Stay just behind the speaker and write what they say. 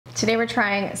Today we're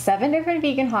trying 7 different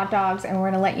vegan hot dogs and we're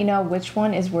gonna let you know which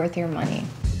one is worth your money.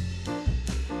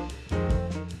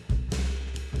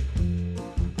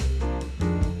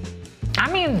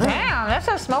 I mean, damn, that's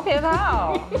so smoky as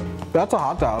hell. That's a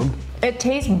hot dog. It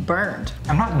tastes burnt.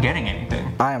 I'm not getting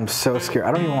anything. I am so scared.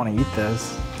 I don't even want to eat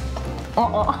this.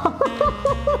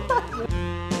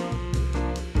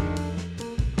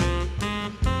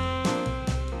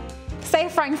 Say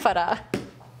Frankfurter.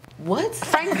 What?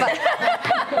 Frankfurter.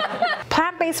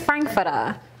 Plant-based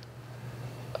Frankfurter.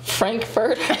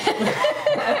 Frankfurt? Hey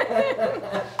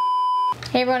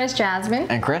everyone, it's Jasmine.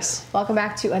 And Chris. Welcome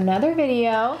back to another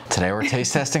video. Today we're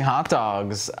taste testing hot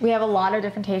dogs. We have a lot of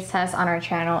different taste tests on our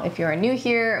channel. If you're new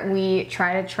here, we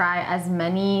try as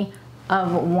many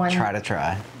of one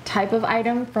type of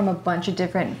item from a bunch of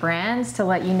different brands to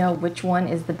let you know which one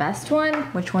is the best one,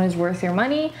 which one is worth your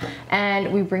money.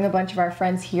 And we bring a bunch of our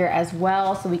friends here as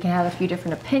well so we can have a few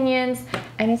different opinions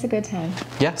and it's a good time.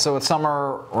 Yeah, so with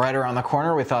summer right around the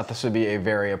corner, we thought this would be a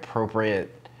very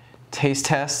appropriate taste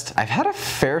test. I've had a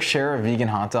fair share of vegan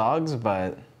hot dogs,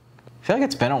 but I feel like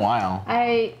it's been a while.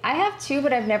 I have too,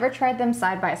 but I've never tried them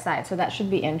side by side, so that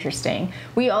should be interesting.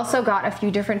 We also got a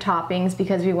few different toppings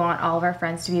because we want all of our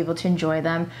friends to be able to enjoy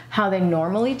them how they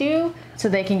normally do, so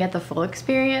they can get the full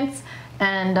experience.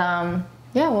 And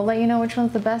yeah, we'll let you know which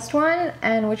one's the best one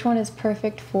and which one is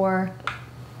perfect for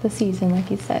the season, like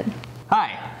you said.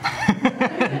 Hi.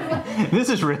 This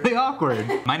is really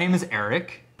awkward. My name is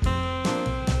Eric.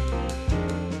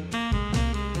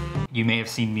 You may have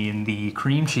seen me in the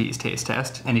cream cheese taste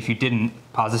test, and if you didn't,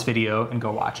 pause this video and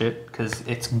go watch it, because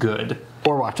it's good.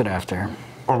 Or watch it after.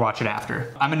 Or watch it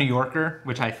after. I'm a New Yorker,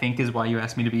 which I think is why you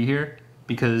asked me to be here,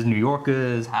 because New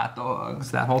Yorkers, hot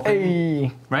dogs, that whole thing.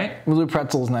 Hey. Right? We'll do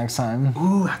pretzels next time.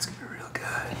 Ooh, that's gonna be real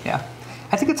good. Yeah.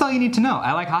 I think that's all you need to know.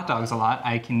 I like hot dogs a lot.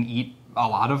 I can eat a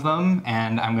lot of them,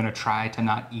 and I'm gonna try to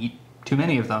not eat too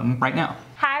many of them right now.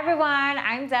 Hi everyone,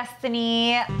 I'm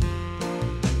Destiny.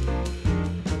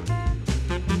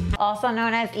 Also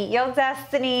known as Eat Your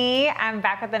Destiny. I'm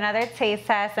back with another taste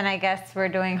test and I guess we're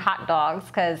doing hot dogs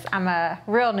because I'm a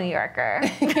real New Yorker.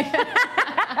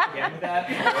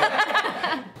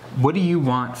 What do you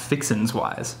want fixins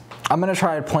wise? I'm gonna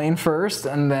try it plain first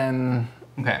and then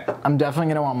Okay. I'm definitely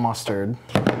gonna want mustard.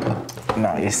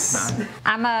 Nice.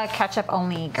 I'm a ketchup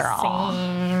only girl.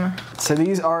 Same. So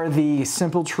these are the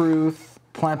Simple Truth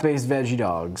plant-based veggie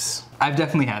dogs. I've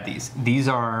definitely had these. These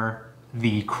are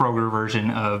the Kroger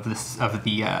version of the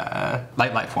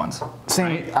Lightlife ones.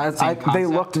 Same, right? they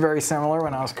looked very similar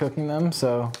when I was cooking them,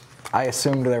 so I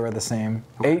assumed they were the same.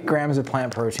 8 grams of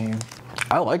plant protein.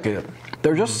 I like it.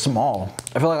 They're just small.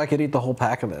 I feel like I could eat the whole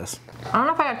pack of this. I don't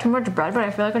know if I got too much bread, but I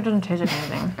feel like it doesn't taste like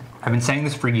anything. I've been saying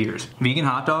this for years. Vegan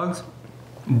hot dogs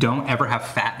don't ever have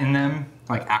fat in them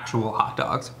like actual hot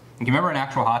dogs. Like, you remember an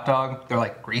actual hot dog? They're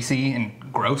like greasy and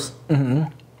gross.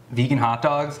 Mm-hmm. Vegan hot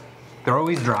dogs, they're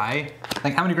always dry.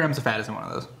 Like, how many grams of fat is in one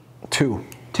of those? 2.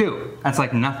 2. That's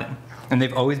like nothing. And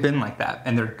they've always been like that.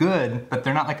 And they're good, but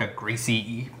they're not like a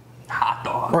greasy hot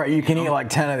dog. Right, you can eat like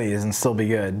 10 of these and still be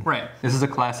good. Right. This is a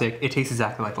classic. It tastes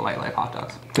exactly like the Lightlife hot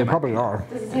dogs. They probably are.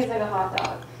 Does it taste like a hot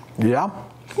dog? Yeah,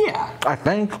 Yeah. I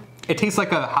think. It tastes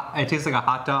like a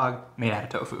hot dog made out of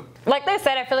tofu. Like they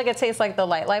said, I feel like it tastes like the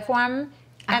Lightlife one.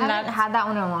 I haven't had that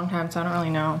one in a long time, so I don't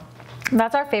really know.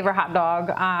 That's our favorite hot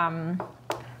dog.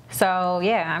 So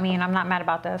yeah, I mean, I'm not mad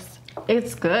about this.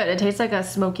 It's good. It tastes like a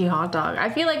smoky hot dog. I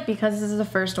feel like because this is the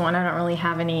first one, I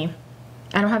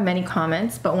don't have many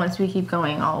comments, but once we keep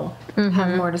going, I'll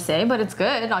have more to say, but it's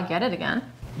good. I'll get it again.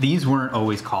 These weren't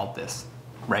always called this,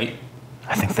 right?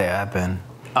 I think they have been.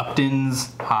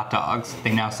 Upton's hot dogs.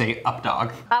 They now say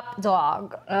Updog.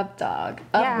 Updog. Updog.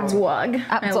 Yeah. Updog.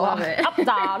 I love it.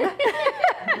 Updog.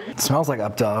 It smells like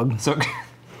Updog. So,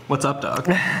 what's Updog?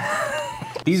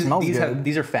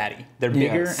 These are fatty. They're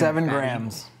bigger. 7 and fatty.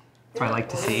 grams. That's what I like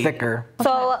to see. Thicker.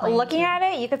 So looking at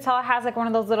it, you could tell it has like one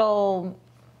of those little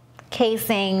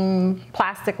casing,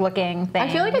 plastic looking things.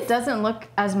 I feel like it doesn't look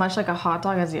as much like a hot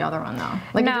dog as the other one though.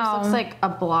 Like it just looks like a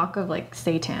block of like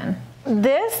seitan.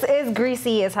 This is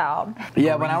greasy as hell.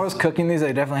 Yeah, when I was cooking these,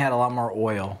 they definitely had a lot more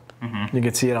oil. Mm-hmm. You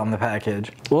could see it on the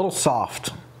package. A little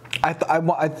soft. I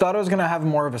thought it was gonna have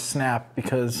more of a snap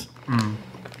because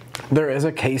there is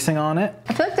a casing on it.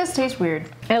 I feel like this tastes weird.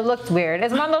 It looks weird.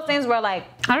 It's one of those things where like,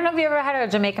 I don't know if you ever had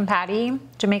a Jamaican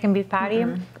beef patty,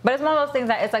 but it's one of those things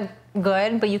that it's like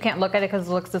good, but you can't look at it because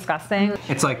it looks disgusting.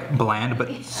 It's like bland, but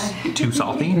too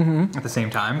salty at the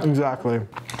same time. Exactly. It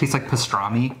tastes like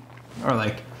pastrami, or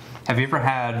like, have you ever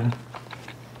had,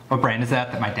 what brand is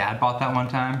that my dad bought that one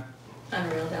time?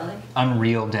 Unreal Deli.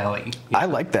 Unreal Deli. I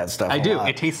like that stuff. I a do. lot.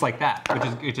 It tastes like that,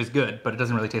 which is good, but it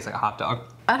doesn't really taste like a hot dog.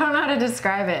 I don't know how to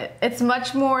describe it. It's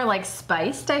much more like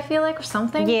spiced, I feel like, or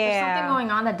something. Yeah. There's something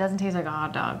going on that doesn't taste like a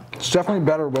hot dog. It's definitely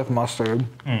better with mustard.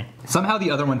 Somehow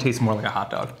the other one tastes more like a hot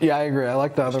dog. Yeah, I agree. I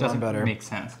like the other one Doesn't better. make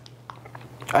sense.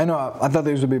 I know. I thought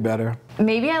these would be better.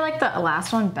 Maybe I like the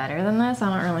last one better than this. I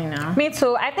don't really know. Me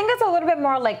too. I think it's a little bit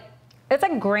more like, it's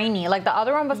like grainy. Like the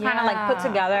other one was kind of like put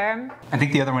together. I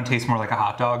think the other one tastes more like a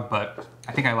hot dog, but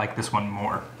I think I like this one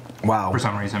more Wow. for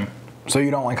some reason. So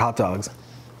you don't like hot dogs?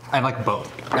 I like both.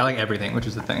 I like everything, which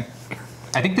is the thing.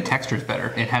 I think the texture is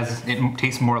better. It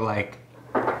tastes more like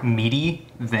meaty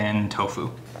than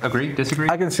tofu. Agree? Disagree?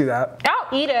 I can see that.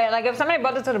 I'll eat it. Like if somebody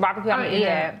brought this to the barbecue, I'm gonna eat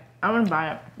it. I wouldn't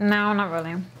buy it. No, not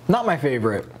really. Not my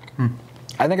favorite.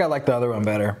 I think I like the other one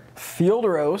better. Field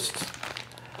roast,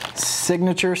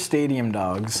 signature stadium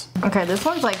dogs. Okay, this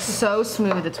one's like so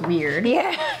smooth, it's weird.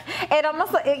 Yeah, it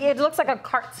almost it looks like a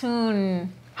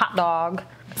cartoon hot dog.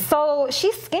 So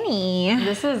she's skinny.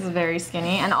 This is very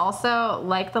skinny, and also,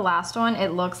 like the last one, it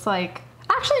looks like...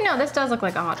 Actually, no, this does look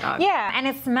like a hot dog. Yeah, and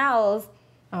it smells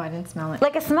Oh, I didn't smell it.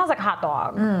 like a hot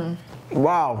dog.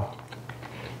 Wow.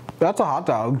 That's a hot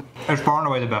dog. It's far and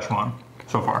away the best one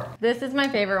so far. This is my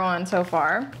favorite one so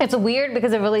far. It's weird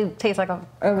because it really tastes like a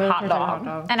really hot tastes like a dog. hot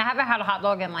dog. And I haven't had a hot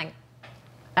dog in like,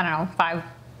 I don't know,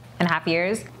 5.5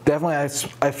 years. Definitely,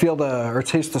 I feel or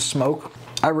taste the smoke.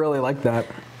 I really like that.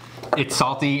 It's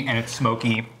salty and it's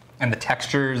smoky, and the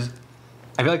textures,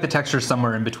 I feel like the texture's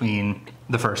somewhere in between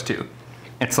the first two.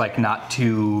 It's like not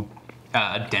too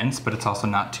dense, but it's also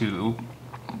not too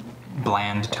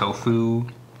bland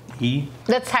tofu-y.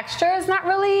 The texture is not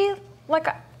really like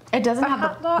It doesn't A have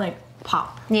hot the, dog? like,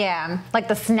 pop. yeah, like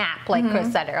the snap, like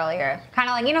Chris said earlier. Kind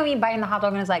of like, you know, you bite in the hot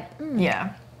dog and it's like,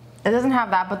 Yeah. It doesn't have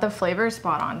that, but the flavor is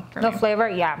spot on for the me. flavor,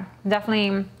 yeah,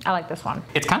 definitely. I like this one.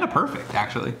 It's kind of perfect,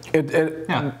 actually.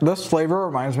 Yeah. This flavor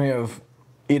reminds me of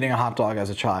eating a hot dog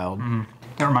as a child.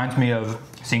 It reminds me of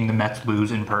seeing the Mets lose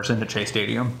in person at Chase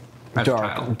Stadium as a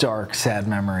child. Dark, sad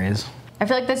memories. I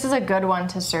feel like this is a good one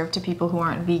to serve to people who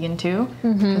aren't vegan too,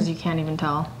 because you can't even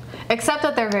tell. Except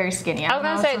that they're very skinny. I was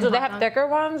gonna say, do they have thicker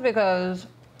ones? Because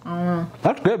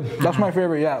That's good. That's my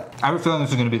favorite yet. I have a feeling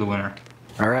this is going to be the winner.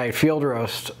 All right, field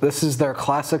roast. This is their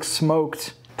classic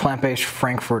smoked plant-based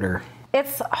Frankfurter.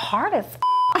 it's hard as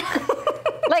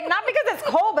like, not because it's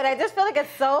cold, but I just feel like it's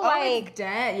so like,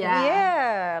 dead,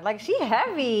 yeah, like she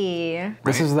heavy.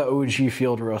 This is the OG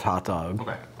field roast hot dog.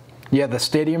 Okay. Yeah, the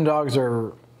stadium dogs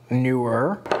are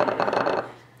newer.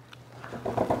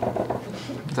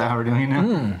 Is that how we're doing it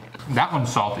now? That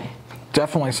one's salty.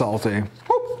 Definitely salty.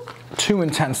 Too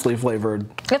intensely flavored.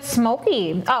 It's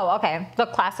smoky. Oh, okay. The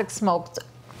classic smoked.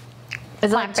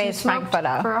 Is it like too Plant-based smoked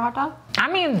Frankfurter. for a hot dog?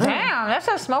 I mean, damn, that's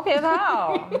just smoky as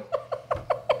hell.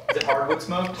 Is it hardwood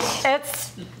smoked?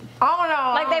 It's Oh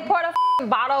no! like they poured a f***ing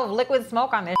bottle of liquid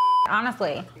smoke on this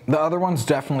honestly. The other one's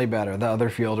definitely better, the other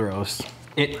field roast.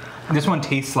 This one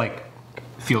tastes like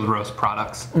field roast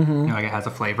products. You know, like it has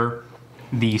a flavor.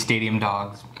 The stadium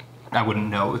dogs, I wouldn't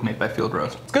know it was made by field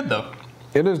roast. It's good though.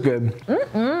 It is good.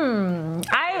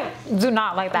 I do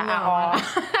not like that at all.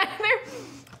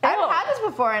 I've had this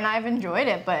before and I've enjoyed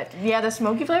it, but yeah, the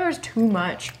smoky flavor is too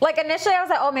much. Like initially I was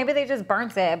like, oh, maybe they just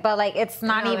burnt it, but like it's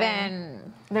not No,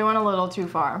 even. They went a little too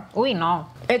far. We know.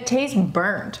 It tastes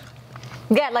burnt.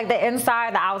 Yeah, like the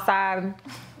inside, the outside,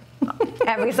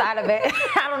 every side of it.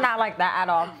 I do not like that at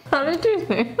all. How did you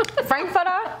think?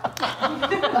 Frankfurter?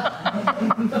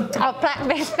 Oh,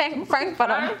 plant-based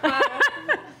Frankfurter.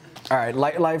 All right,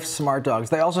 Lightlife Smart Dogs.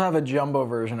 They also have a jumbo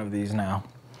version of these now.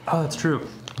 Oh, that's true.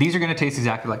 These are going to taste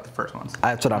exactly like the first ones.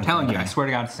 That's what I'm telling you. thinking. I swear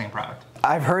to God, it's the same product.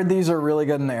 I've heard these are really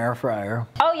good in the air fryer.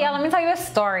 Oh yeah, let me tell you a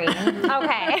story.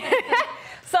 Okay.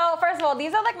 So first of all,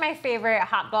 these are like my favorite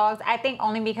hot dogs. I think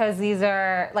only because these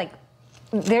are like,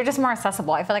 they're just more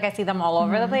accessible. I feel like I see them all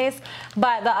over the place.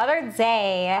 But the other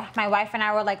day, my wife and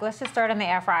I were like, let's just throw it in the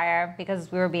air fryer because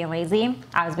we were being lazy.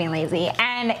 I was being lazy.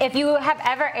 And if you have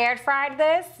ever air fried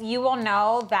this, you will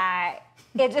know that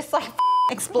it just like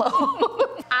explodes.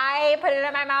 I put it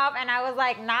in my mouth and I was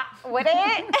like, not with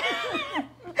it.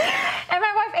 And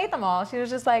my wife ate them all. She was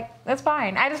just like, it's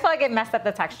fine. I just feel like it messed up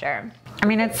the texture. I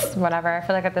mean, it's whatever. I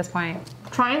feel like at this point.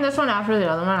 Trying this one after the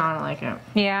other one, I don't like it.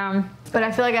 Yeah. But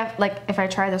I feel like if I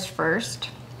try this first,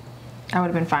 I would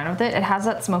have been fine with it. It has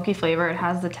that smoky flavor. It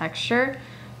has the texture,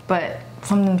 but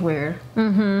something's weird.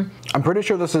 I'm pretty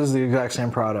sure this is the exact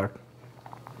same product.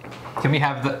 Can we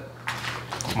have the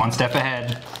one step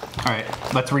ahead? All right,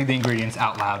 let's read the ingredients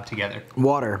out loud together.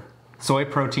 Water, Soy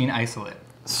protein isolate,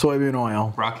 soybean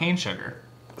oil, raw cane sugar,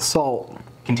 salt,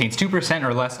 Contains 2%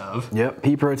 or less of. Yep.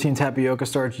 Pea protein, tapioca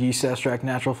starch, yeast extract,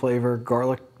 natural flavor,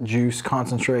 garlic juice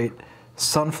concentrate,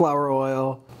 sunflower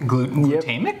oil.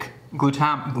 Glutamic?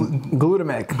 Glutamic,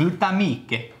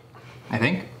 I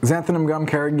think. Xanthanum gum,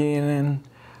 carrageenan.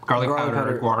 Garlic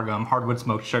powder, guar gum, hardwood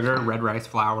smoked sugar, red rice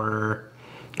flour.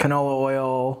 Canola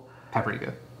oil.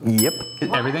 Paprika. Yep.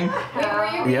 Everything? Wait, were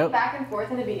you reading back and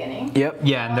forth in the beginning? Yep.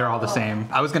 Yeah, and they're all the same.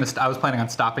 I was planning on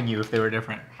stopping you if they were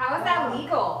different. How is that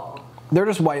legal? They're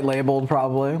just white labeled,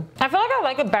 probably. I feel like I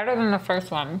like it better than the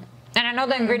first one. And I know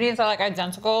the ingredients are like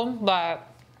identical, but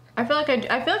I feel like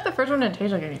the first one didn't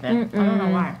taste like anything. I don't know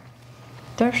why.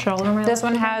 There's shoulder. this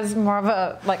one has more of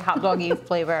a like hot doggy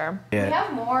flavor. We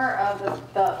have more of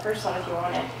the first one if you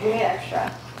want it. We made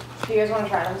extra. Do you guys want to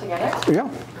try them together?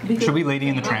 Yeah. Should we Lady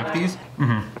in the Tramp these?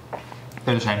 Mm-hmm.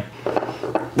 They're the same.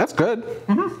 That's good.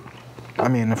 Mm-hmm. I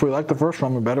mean, if we like the first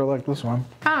one, we better like this one.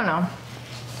 I don't know.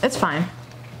 It's fine.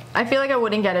 I feel like I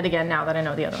wouldn't get it again now that I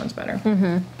know the other one's better.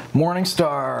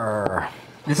 Morningstar.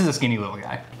 This is a skinny little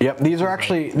guy. Yep,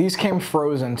 these came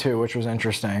frozen too, which was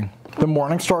interesting. The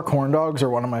Morningstar corn dogs are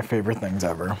one of my favorite things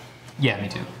ever. Yeah, me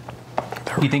too.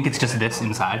 You think it's just this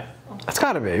inside? It's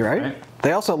gotta be, right?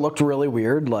 They also looked really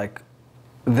weird, like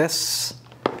this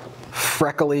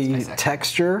freckly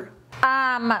texture.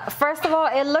 First of all,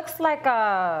 it looks like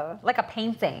a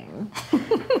painting.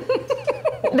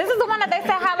 This is the one that they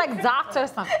said had like dots or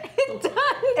something. It does.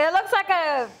 It looks like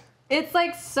a. It's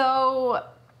like so.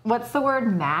 What's the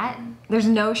word? Matte. There's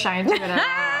no shine to it at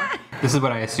all. This is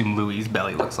what I assume Louis'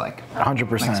 belly looks like. 100%.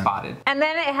 Like spotted. And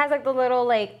then it has like the little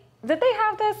like. Did they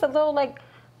have this? A little like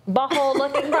butthole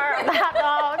looking part of the hot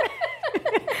dog.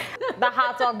 The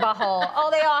hot dog butthole. Oh,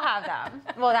 they all have them.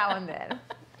 Well, that one did.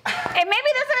 And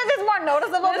maybe this one is just more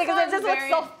noticeable because it just looks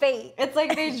so fake. It's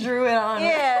like they drew it on.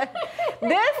 Yeah.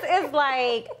 This is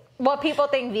like what people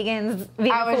think vegan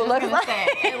food looks like.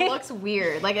 It looks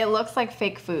weird. Like it looks like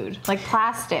fake food. Like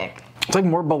plastic. It's like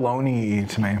more bologna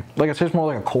to me. Like it tastes more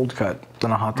like a cold cut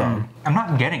than a hot dog. I'm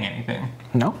not getting anything.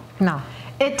 No? No.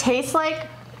 It tastes like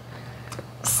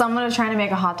someone is trying to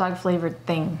make a hot dog flavored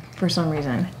thing for some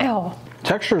reason. Ew.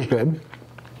 Texture's good.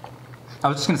 I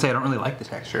was just gonna say I don't really like the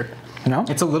texture. No?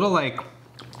 It's a little like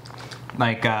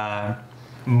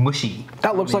mushy.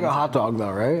 That looks like a hot dog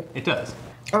though, right? It does.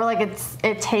 Or like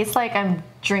it tastes like I'm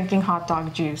drinking hot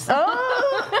dog juice.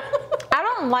 Oh. I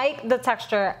don't like the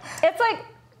texture. It's like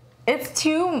It's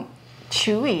too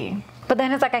chewy. but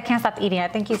then it's like I can't stop eating. I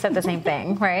think you said the same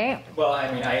thing, right? Well,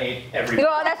 I mean, I ate everything.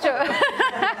 Oh, that's true.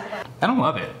 I don't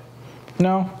love it.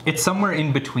 No. It's somewhere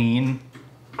in between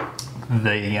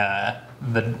the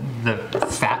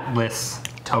fatless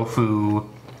tofu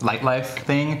Lightlife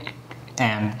thing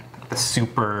and the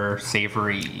super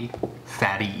savory,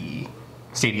 fatty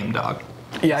stadium dog.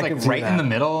 Yeah, it's I can like see right that. in the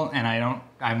middle, and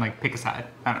I'm like, pick a side.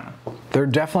 I don't know. They're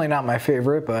definitely not my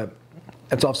favorite, but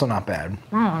it's also not bad.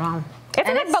 I don't know. It's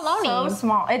And like it's bologna. so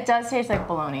small. It does taste like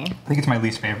bologna. I think it's my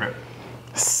least favorite.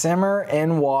 Simmer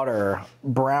in water,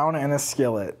 brown in a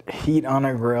skillet, heat on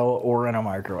a grill or in a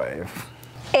microwave.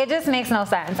 It just makes no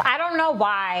sense. I don't know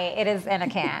why it is in a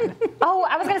can. Oh,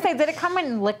 I was gonna say, did it come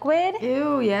in liquid?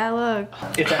 Ew, yeah, look.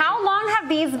 How long have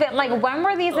these been, like when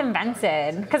were these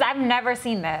invented? Because I've never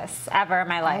seen this ever in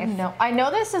my life. I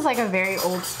know this is like a very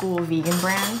old school vegan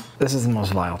brand. This is the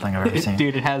most vile thing I've ever seen.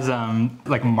 Dude, it has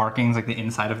like markings like the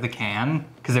inside of the can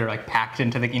because they're like packed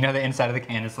into the. You know, the inside of the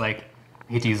can is like,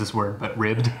 I hate to use this word, but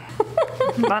ribbed.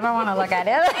 I don't want to look at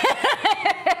it.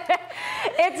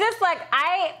 It's just like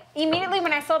I immediately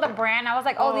when I saw the brand, I was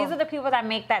like, oh, these are the people that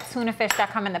make that tuna fish that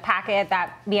come in the packet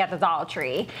that be at the Dollar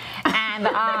Tree. And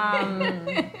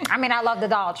I mean, I love the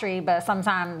Dollar Tree, but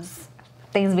sometimes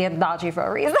things be at the Dollar Tree for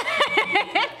a reason.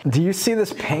 Do you see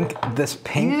this pink?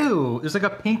 Ew, there's like a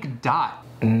pink dot.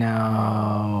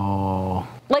 No.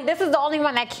 Like this is the only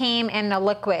one that came in a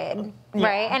liquid,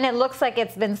 right? And it looks like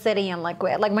it's been sitting in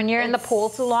liquid. Like when you're in the pool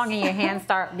too long and your hands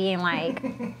start being like.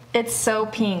 It's so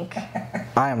pink.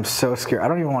 I am so scared. I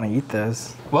don't even want to eat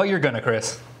this. Well, you're gonna,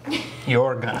 Chris.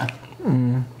 You're gonna.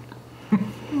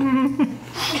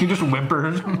 He just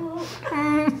whimpers. I'm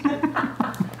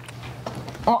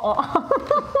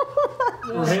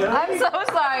so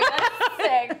sorry. That's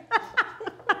sick.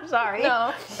 I'm sorry.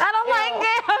 No. I don't like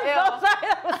it. I'm so sorry.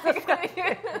 That was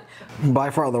disgusting. By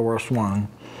far the worst one.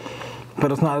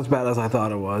 But it's not as bad as I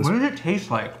thought it was. What does it taste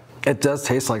like? It does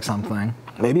taste like something.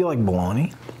 Maybe like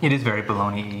bologna. It is very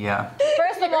bologna, yeah.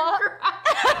 First of all,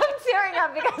 I'm tearing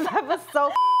up because that was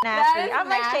so nasty. That is I'm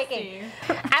like nasty. shaking.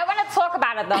 I want to talk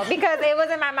about it though because it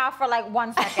was in my mouth for like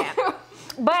 1 second.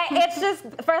 But it's just,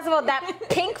 first of all, that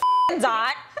pink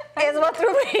dot. is what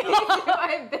threw me off.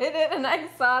 I bit it and I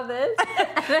saw this.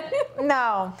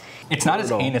 No. It's not as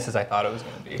heinous as I thought it was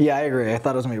going to be. Yeah, I agree. I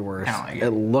thought it was gonna be worse. I don't like it.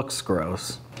 It looks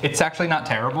gross. It's actually not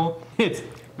terrible. It's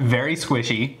very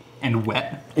squishy and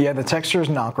wet. Yeah, the texture is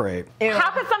not great.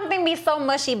 How could something be so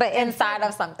mushy but inside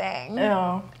of something? Ew.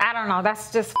 I don't know.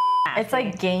 That's just. It's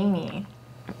like gamey.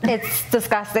 It's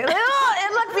disgusting. Ew,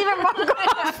 it looks even more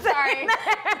gross. Sorry.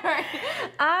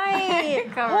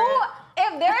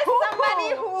 If there is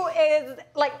somebody who is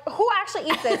like, who actually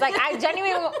eats this? Like, I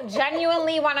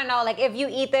genuinely want to know, like, if you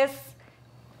eat this,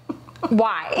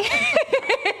 why?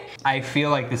 I feel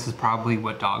like this is probably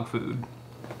what dog food.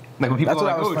 Like when people That's are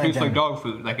like, what I was oh, it tastes like thinking. dog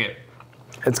food, like it.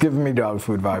 It's giving me dog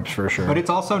food vibes for sure. But it's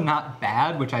also not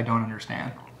bad, which I don't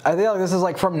understand. I feel like this is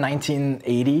like from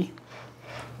 1980.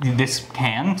 This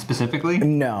can specifically?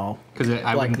 No. Because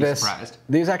I wouldn't be surprised.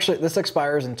 This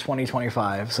expires in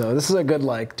 2025. So this is a good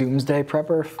like doomsday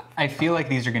prepper. I feel like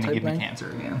these are going to give me cancer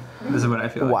again. This is what I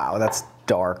feel like. Wow, that's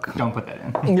dark. Don't put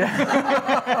that in.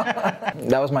 Yeah.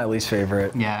 That was my least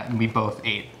favorite. Yeah, and we both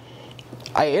ate.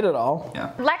 I ate it all.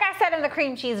 Yeah. Like I said in the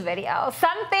cream cheese video,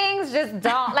 some things just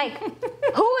don't, like,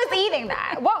 who is eating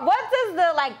that? What does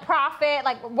the, like, profit,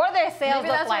 like, what do their sales Maybe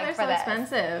look that's like why for they're this? so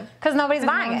expensive. Because nobody's no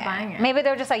buying one's it. buying it. Maybe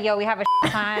they're just like, yo, we have a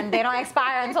ton. They don't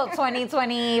expire until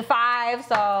 2025,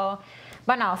 so.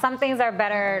 But no, some things are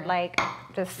better, like,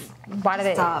 just, why do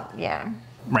they? Stop. Yeah.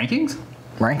 Rankings?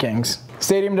 Rankings.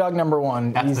 Stadium dog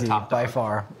 #1. That's easy the top by dog.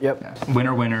 far. Yep. Yeah.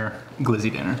 Winner,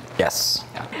 glizzy dinner. Yes.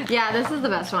 Yeah, this is the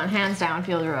best one, hands down.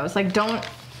 Field roast. Like, don't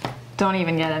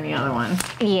even get any other ones.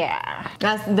 Yeah.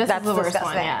 This is the worst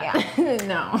one. disgusting, Yeah.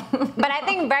 No. But I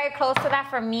think very close to that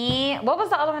for me, what was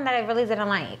the other one that I really didn't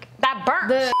like? That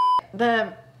burnt.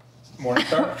 The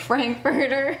Morningstar?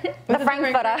 Frankfurter. The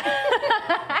Frankfurter.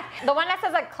 The one that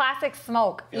says like classic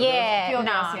smoke. Yeah. Field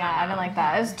No, roast, yeah, I didn't like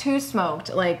that. It was too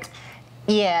smoked, like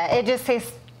Yeah, it just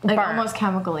tastes burnt. almost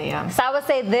chemically. Yeah. So I would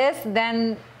say this,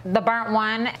 then the burnt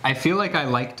one. I feel like I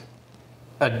liked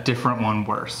a different one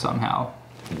worse somehow.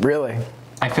 Really?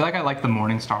 I feel like I like the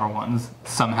Morningstar ones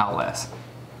somehow less.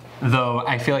 Though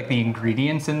I feel like the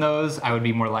ingredients in those, I would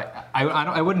be more like,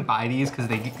 I wouldn't buy these because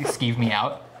they skeeve me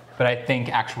out. But I think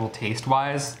actual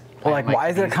taste-wise, Well, I like, why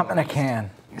is it these come in a ones.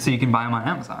 can? So you can buy them on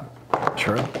Amazon.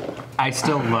 True. I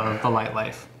still love the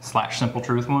Lightlife / Simple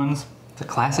Truth ones. It's a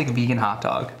classic vegan hot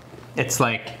dog. It's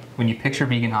like when you picture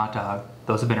vegan hot dog,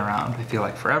 those have been around, I feel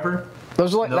like, forever.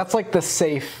 Those are like that's like the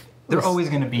safe. They're always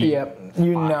going to be. Yep.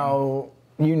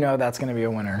 You know that's gonna be a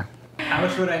winner. How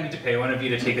much would I need to pay one of you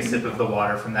to take a sip of the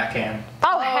water from that can?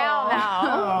 Oh, hell no.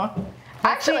 Oh.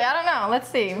 Actually, I don't know. Let's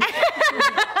see.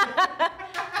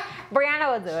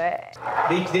 Brianna would do it.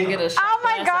 They Get a shot Oh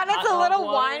my glass God, of it's hot a dog little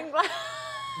water. wine glass.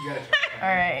 You gotta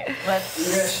All right.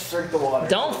 Let's. Drink the water.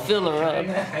 Don't fill her up.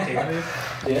 Can I take one of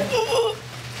these? Yeah.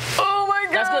 Oh my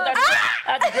God. That's good.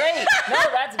 That's great. No,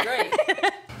 that's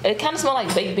great. It kind of smells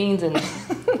like baked beans and.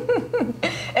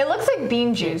 It looks like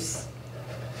bean juice.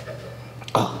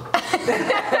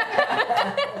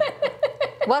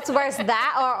 What's worse,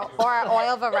 that or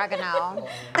oil of oregano? Oh,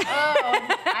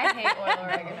 I hate oil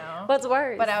oregano. What's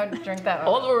worse? But I would drink that.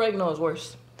 All of oregano is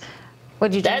worse.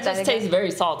 Would you drink That just again? tastes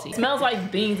very salty. It smells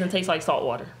like beans and tastes like salt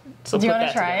water. So Do you put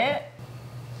want to that try together. it?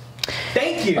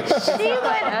 Thank you.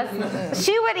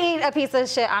 She would eat a piece of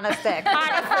shit on a stick,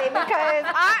 honestly, because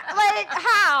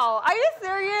how? Are you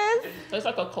serious? Tastes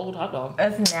like a cold hot dog.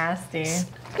 That's nasty.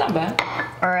 Not bad.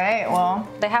 All right. Well.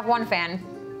 They have one fan.